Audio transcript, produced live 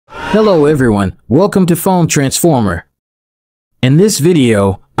Hello everyone, welcome to Phone Transformer. In this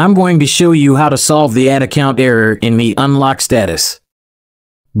video, I'm going to show you how to solve the add account error in Mi unlock status.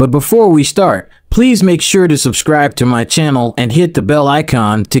 But before we start, please make sure to subscribe to my channel and hit the bell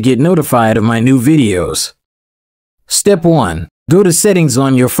icon to get notified of my new videos. Step 1. Go to Settings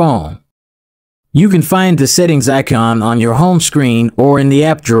on your phone. You can find the settings icon on your home screen or in the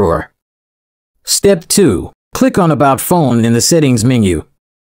app drawer. Step 2. Click on About Phone in the settings menu.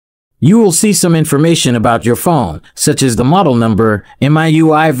 You will see some information about your phone, such as the model number,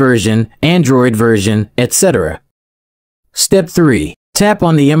 MIUI version, Android version, etc. Step 3. Tap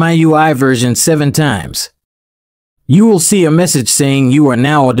on the MIUI version 7 times. You will see a message saying you are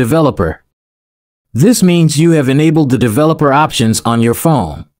now a developer. This means you have enabled the developer options on your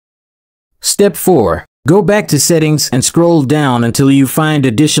phone. Step 4. Go back to Settings and scroll down until you find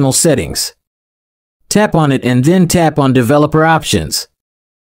Additional Settings. Tap on it and then tap on Developer Options.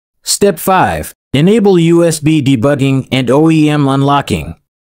 Step 5. Enable USB debugging and OEM unlocking.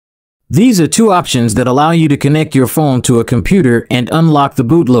 These are two options that allow you to connect your phone to a computer and unlock the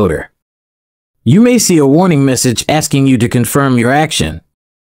bootloader. You may see a warning message asking you to confirm your action.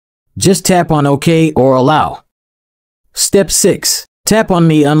 Just tap on OK or Allow. Step 6. Tap on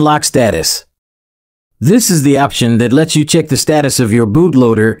Mi unlock status. This is the option that lets you check the status of your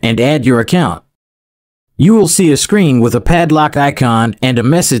bootloader and add your account. You will see a screen with a padlock icon and a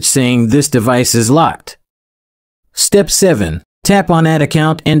message saying this device is locked. Step 7. Tap on Add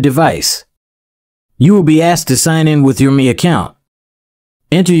Account and Device. You will be asked to sign in with your Mi account.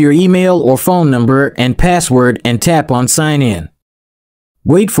 Enter your email or phone number and password and tap on Sign In.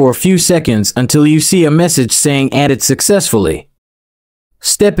 Wait for a few seconds until you see a message saying Added successfully.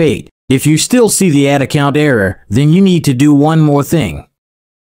 Step 8. If you still see the Add Account error, then you need to do one more thing.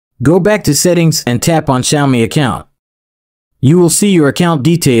 Go back to Settings and tap on Xiaomi account. You will see your account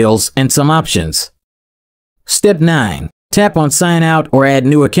details and some options. Step 9. Tap on Sign Out or Add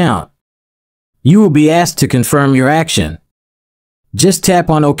New Account. You will be asked to confirm your action. Just tap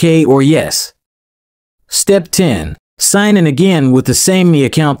on OK or Yes. Step 10. Sign in again with the same Mi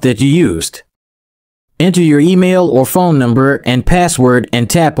account that you used. Enter your email or phone number and password and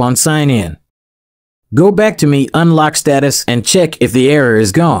tap on Sign In. Go back to Mi unlock status and check if the error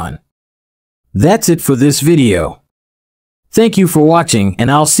is gone. That's it for this video. Thank you for watching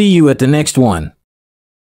and I'll see you at the next one.